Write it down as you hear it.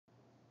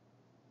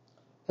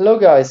Hello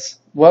guys,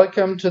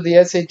 welcome to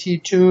the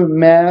SAT 2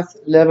 Math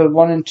Level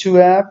 1 and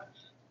 2 app,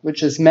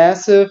 which is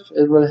massive.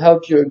 It will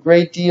help you a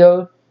great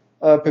deal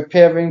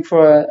preparing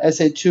for a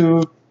SAT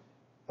 2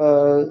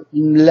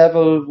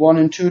 Level 1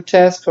 and 2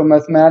 test for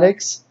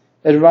mathematics.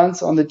 It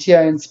runs on the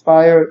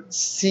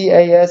Ti-NspireApps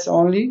CAS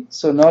only,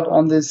 so not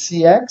on the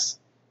CX.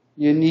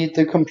 You need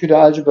the computer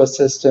algebra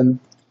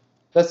system.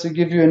 Just to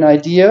give you an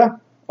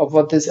idea of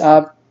what this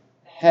app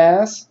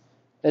has,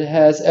 it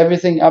has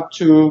everything up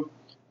to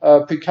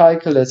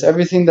pre-calculus,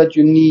 everything that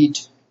you need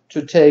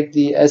to take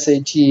the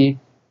SAT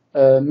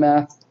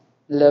Math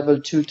Level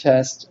 2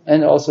 test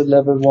and also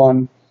Level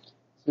 1.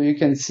 So you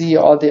can see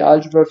all the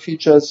algebra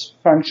features,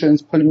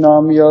 functions,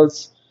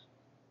 polynomials,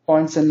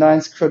 points and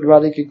lines,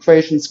 quadratic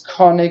equations,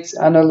 conics,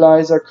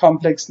 analyzer,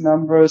 complex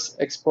numbers,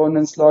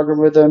 exponents,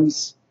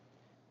 logarithms,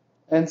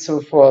 and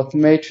so forth.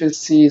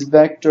 Matrices,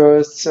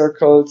 vectors,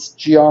 circles,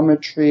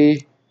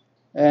 geometry,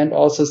 and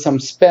also some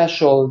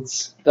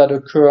specials that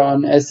occur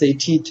on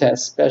SAT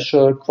tests,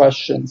 special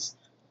questions.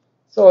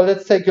 So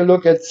let's take a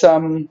look at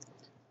some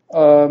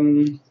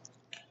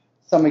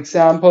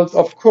examples.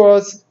 Of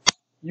course,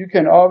 you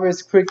can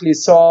always quickly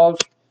solve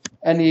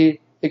any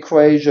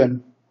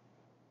equation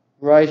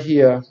right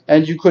here,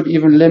 and you could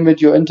even limit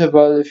your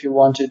interval if you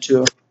wanted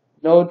to.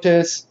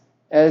 Notice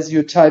as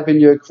you type in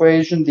your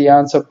equation, the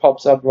answer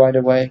pops up right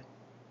away.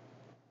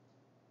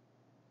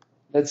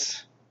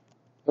 Let's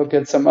look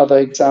at some other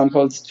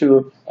examples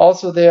too.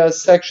 Also, there are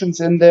sections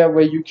in there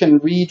where you can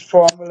read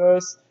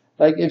formulas,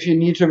 like if you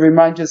need to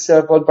remind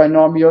yourself what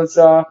binomials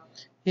are.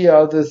 Here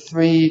are the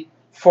 3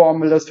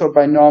 formulas for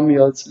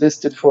binomials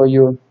listed for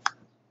you.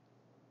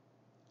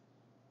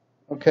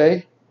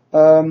 Okay,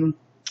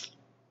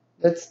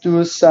 let's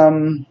do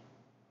some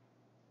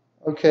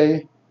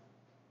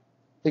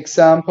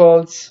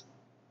examples.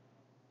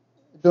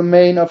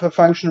 Domain of a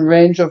function,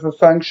 range of a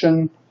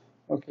function.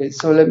 Okay,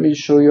 so let me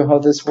show you how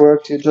this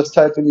works. You just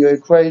type in your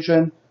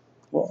equation.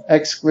 Well,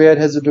 x squared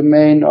has a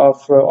domain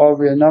of all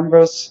real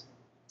numbers.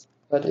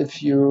 But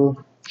if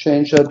you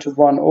change that to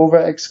 1 over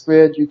x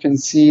squared, you can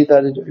see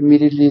that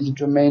immediately the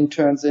domain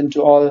turns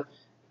into all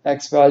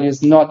x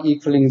values not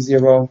equaling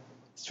 0.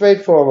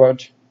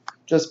 Straightforward.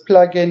 Just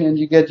plug in and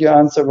you get your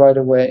answer right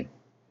away.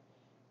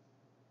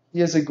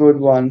 Here's a good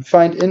one.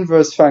 Find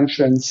inverse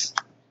functions.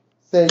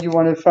 Say you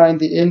want to find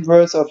the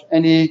inverse of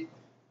any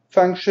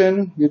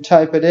function, you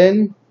type it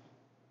in,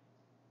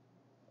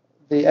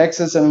 the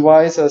x's and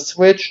y's are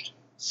switched,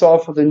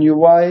 solve for the new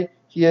y,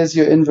 here's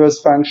your inverse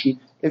function.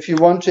 If you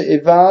want to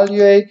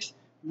evaluate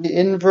the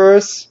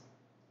inverse,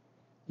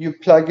 you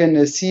plug in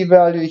a c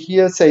value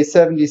here, say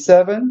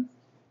 77,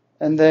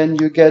 and then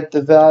you get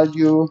the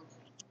value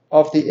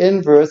of the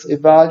inverse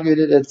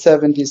evaluated at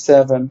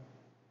 77.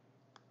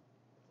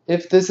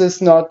 If this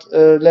is not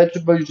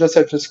legible, you just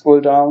have to scroll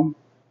down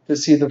to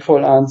see the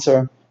full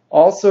answer.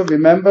 Also,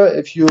 remember,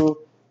 if you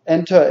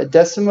enter a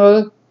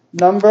decimal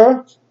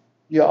number,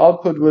 your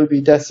output will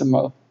be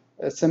decimal.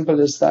 As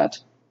simple as that.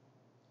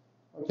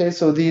 Okay,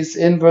 so these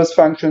inverse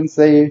functions,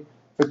 they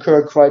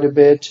occur quite a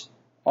bit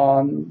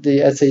on the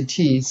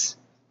SATs.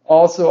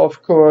 Also,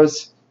 of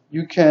course,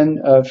 you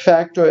can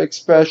factor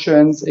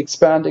expressions,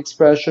 expand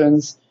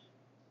expressions,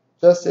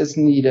 just as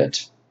needed.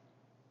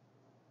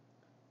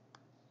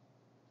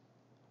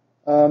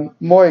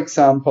 More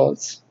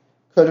examples.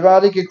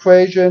 Quadratic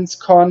equations,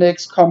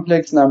 conics,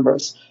 complex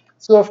numbers.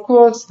 So of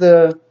course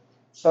the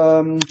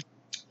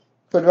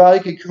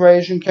quadratic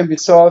equation can be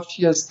solved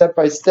here step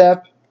by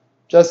step.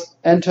 Just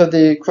enter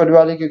the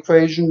quadratic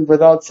equation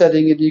without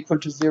setting it equal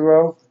to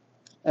 0.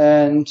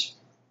 And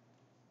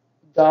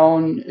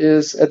down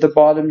is at the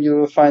bottom you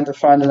will find the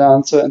final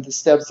answer and the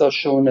steps are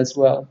shown as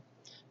well.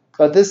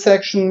 But this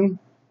section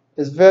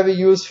is very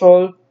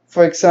useful.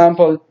 For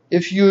example,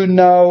 if you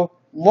now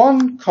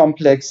want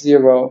complex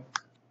 0,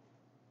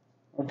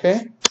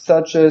 okay,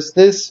 such as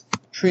this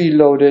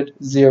preloaded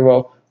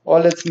 0.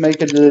 Or let's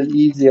make it a little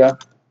easier.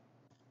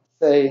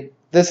 Say,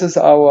 this is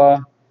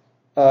our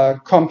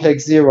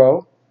complex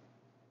 0.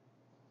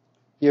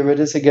 Here it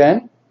is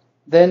again.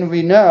 Then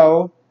we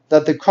know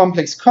that the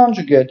complex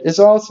conjugate is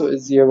also a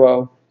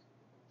 0.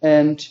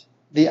 And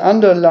the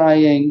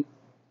underlying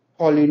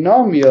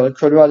polynomial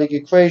quadratic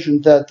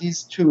equation that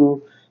these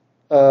two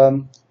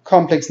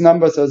complex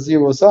numbers are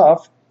zeros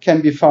of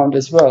can be found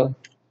as well,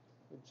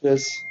 which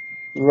is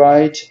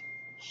right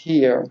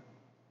here.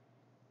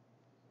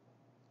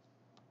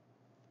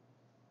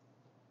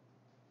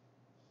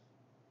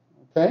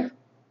 Okay,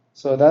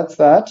 so that's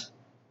that.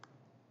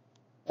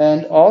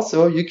 And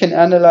also you can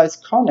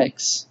analyze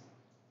conics.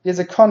 Here's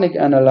a conic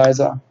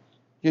analyzer.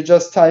 You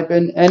just type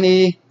in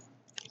any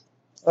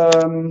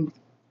quadratic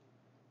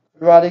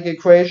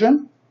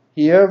equation.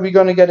 Here we're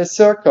going to get a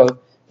circle.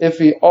 If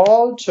we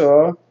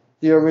alter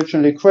the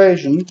original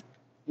equation,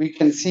 we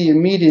can see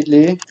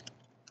immediately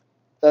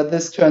that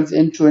this turns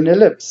into an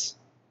ellipse,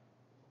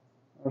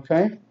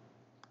 okay,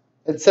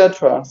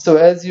 etc. So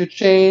as you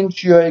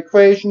change your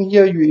equation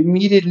here, you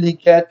immediately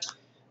get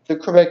the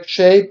correct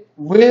shape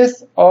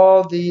with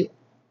all the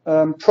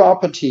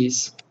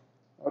properties.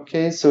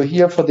 Okay, so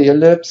here for the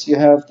ellipse, you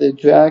have the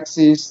two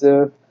axes,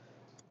 the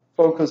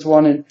focus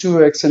 1 and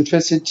 2,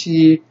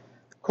 eccentricity,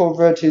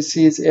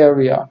 co-vertices,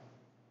 area.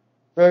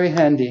 Very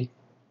handy.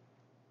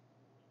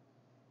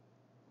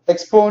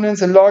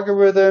 Exponents and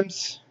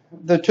logarithms,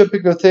 the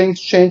typical things,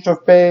 change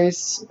of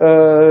base,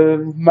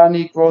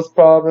 money, growth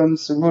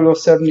problems, the rule of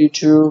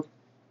 72,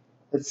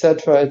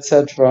 etc.,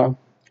 etc.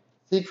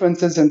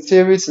 Sequences and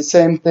series, the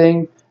same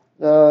thing.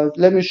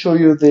 Let me show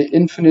you the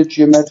infinite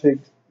geometric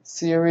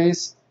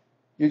series.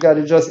 You got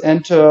to just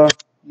enter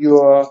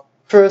your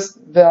first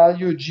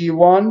value,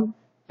 G1,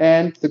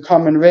 and the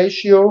common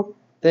ratio.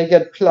 They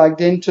get plugged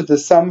into the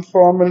sum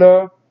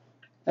formula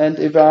and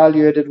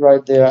evaluated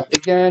right there.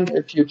 Again,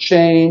 if you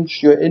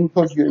change your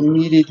input, you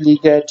immediately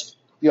get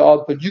your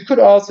output. You could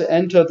also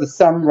enter the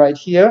sum right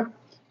here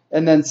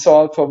and then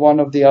solve for one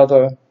of the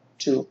other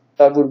two.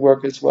 That would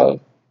work as well.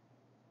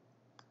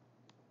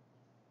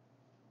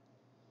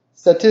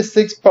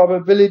 Statistics,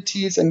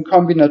 probabilities, and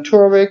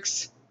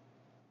combinatorics.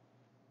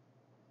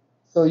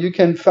 So you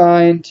can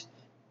find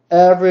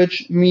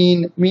average,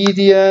 mean,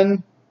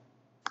 median.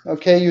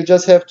 Okay, you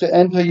just have to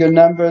enter your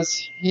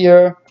numbers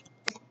here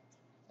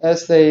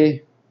as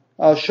they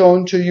are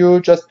shown to you.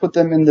 Just put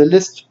them in the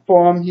list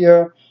form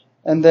here,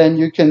 and then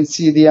you can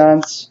see the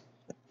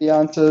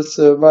answers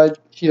right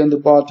here on the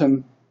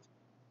bottom.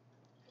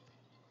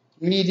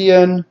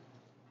 Median,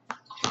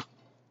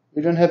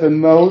 we don't have a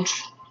mode,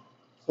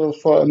 so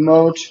for a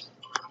mode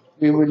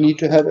we would need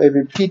to have a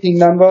repeating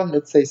number,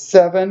 let's say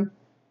 7,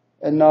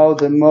 and now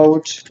the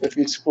mode, if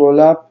we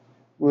scroll up,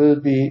 will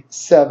be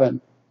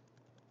 7.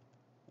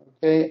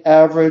 Okay,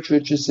 average,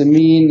 which is the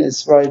mean,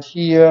 is right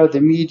here, the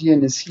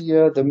median is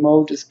here, the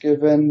mode is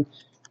given,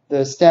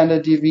 the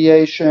standard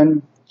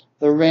deviation,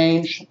 the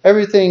range,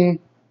 everything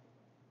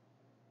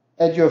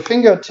at your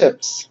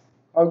fingertips.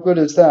 How good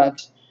is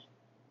that?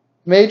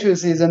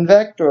 Matrices and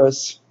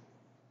vectors.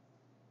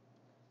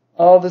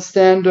 All the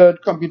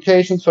standard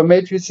computations for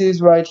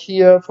matrices right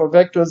here, for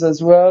vectors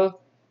as well.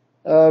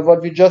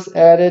 What we just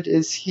added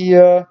is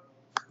here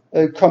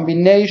a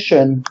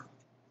combination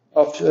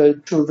of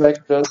two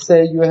vectors.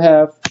 Say you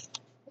have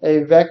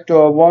a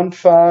vector 1,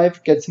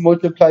 5 gets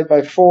multiplied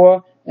by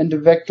 4 and the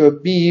vector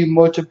b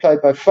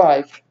multiplied by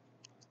 5.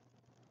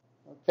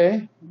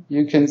 Okay,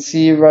 you can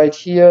see right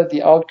here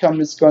the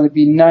outcome is going to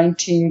be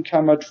 19,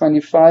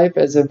 25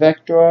 as a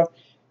vector.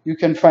 You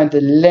can find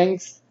the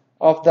length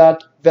of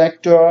that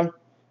vector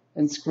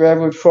in square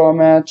root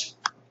format,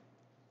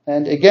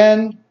 and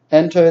again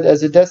enter it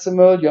as a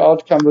decimal. Your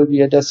outcome will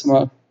be a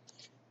decimal.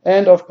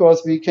 And of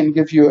course we can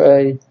give you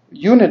a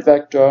unit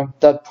vector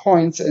that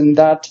points in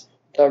that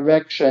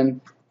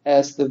direction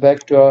as the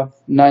vector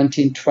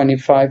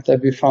 1925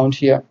 that we found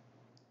here.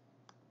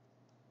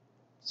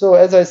 So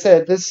as I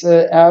said, this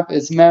app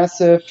is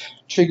massive.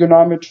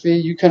 Trigonometry,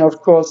 you can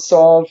of course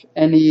solve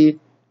any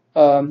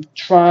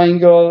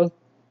triangle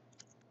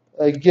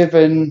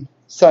given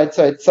side,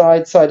 side,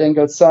 side, side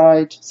angle,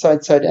 side,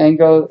 side, side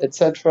angle,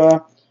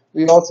 etc.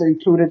 We also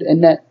included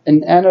an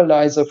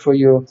analyzer for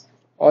you.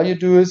 All you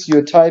do is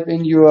you type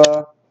in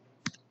your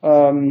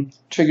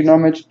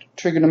trigonometric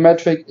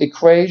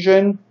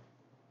equation,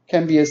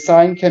 can be a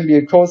sine, can be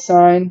a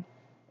cosine,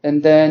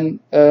 and then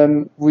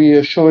we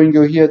are showing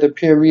you here the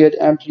period,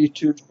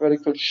 amplitude,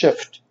 vertical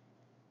shift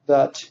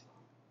that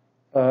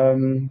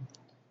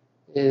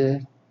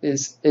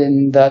is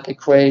in that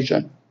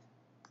equation.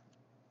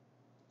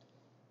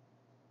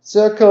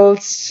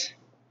 Circles,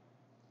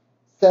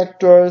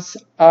 sectors,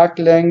 arc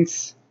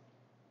lengths,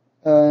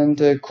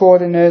 and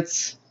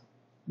coordinates,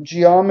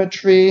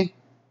 geometry.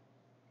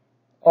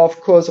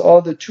 Of course,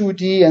 all the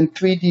 2D and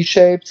 3D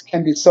shapes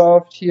can be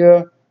solved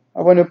here.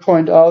 I want to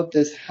point out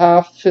this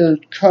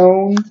half-filled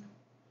cone.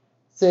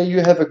 Say you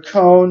have a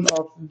cone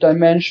of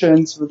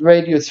dimensions with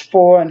radius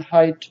 4 and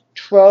height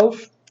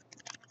 12,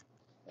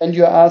 and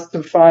you're asked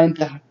to find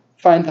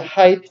the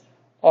height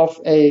of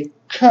a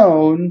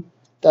cone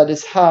that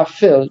is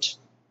half-filled.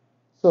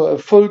 So a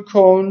full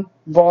cone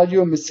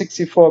volume is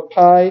 64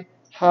 pi,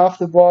 half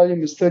the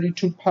volume is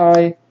 32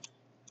 pi,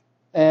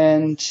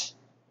 and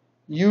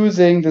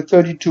using the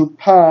 32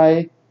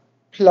 pi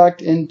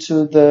plugged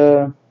into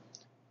the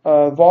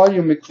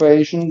volume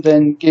equation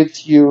then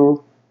gives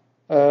you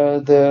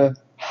the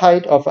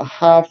height of a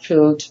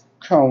half-filled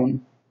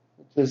cone.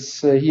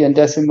 This here in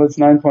decimals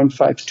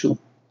 9.52.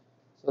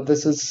 So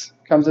this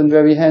comes in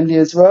very handy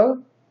as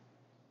well.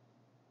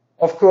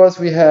 Of course,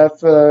 we have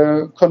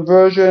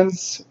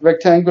conversions,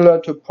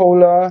 rectangular to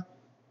polar,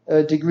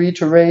 degree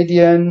to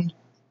radian,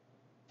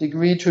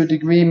 degree to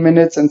degree,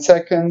 minutes and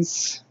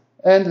seconds.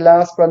 And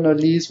last but not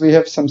least, we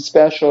have some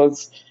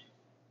specials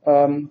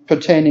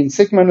pertaining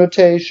sigma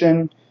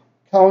notation,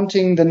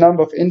 counting the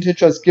number of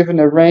integers given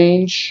a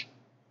range,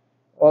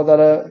 or that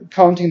are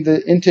counting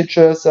the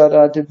integers that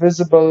are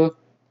divisible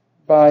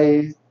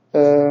by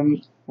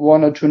 1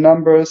 or 2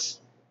 numbers,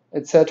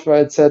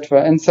 etc.,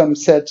 etc., and some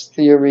set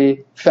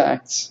theory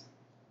facts.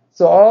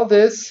 So all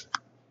this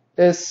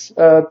is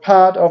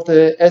part of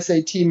the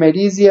SAT Made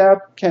Easy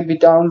app, can be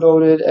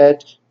downloaded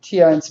at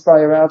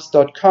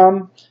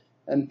TiNspireApps.com.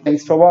 and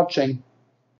thanks for watching.